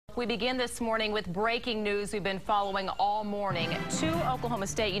We begin this morning with breaking news we've been following all morning. 2 Oklahoma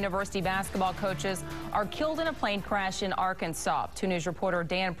State University basketball coaches are killed in a plane crash in Arkansas. 2 News reporter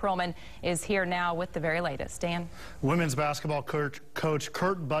Dan Perlman is here now with the very latest. Dan. Women's basketball coach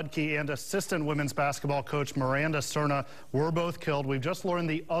Kurt Budke and assistant women's basketball coach Miranda Cerna were both killed. We've just learned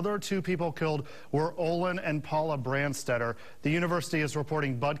the other 2 people killed were Olin and Paula Brandstetter. The university is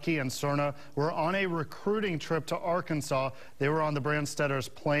reporting Budke and Cerna were on a recruiting trip to Arkansas. They were on the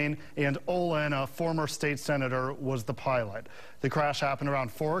Brandstetters' plane, and Olin, a former state senator, was the pilot. The crash happened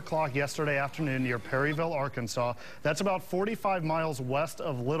around 4 o'clock yesterday afternoon near Perryville, Arkansas. That's about 45 miles west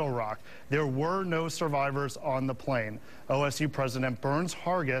of Little Rock. There were no survivors on the plane. OSU President Burns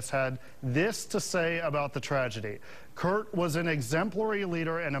Hargis had this to say about the tragedy. Kurt was an exemplary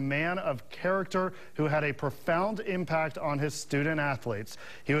leader and a man of character who had a profound impact on his student athletes.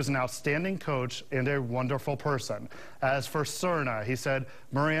 He was an outstanding coach and a wonderful person. As for Cerna, he said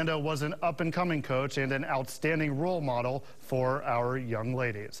Miranda was an up-and-coming coach and an outstanding role model for our young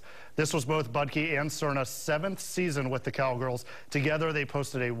ladies. This was both Budke and Cerna's 7th season with the Cowgirls. Together, they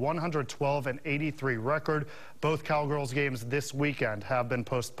posted a 112-83 record. Both Cowgirls games this weekend have been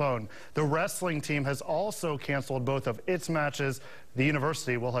postponed. The wrestling team has also canceled both of its matches. The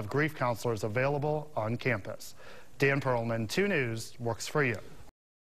university will have grief counselors available on campus. Dan Perlman, 2 News, works for you.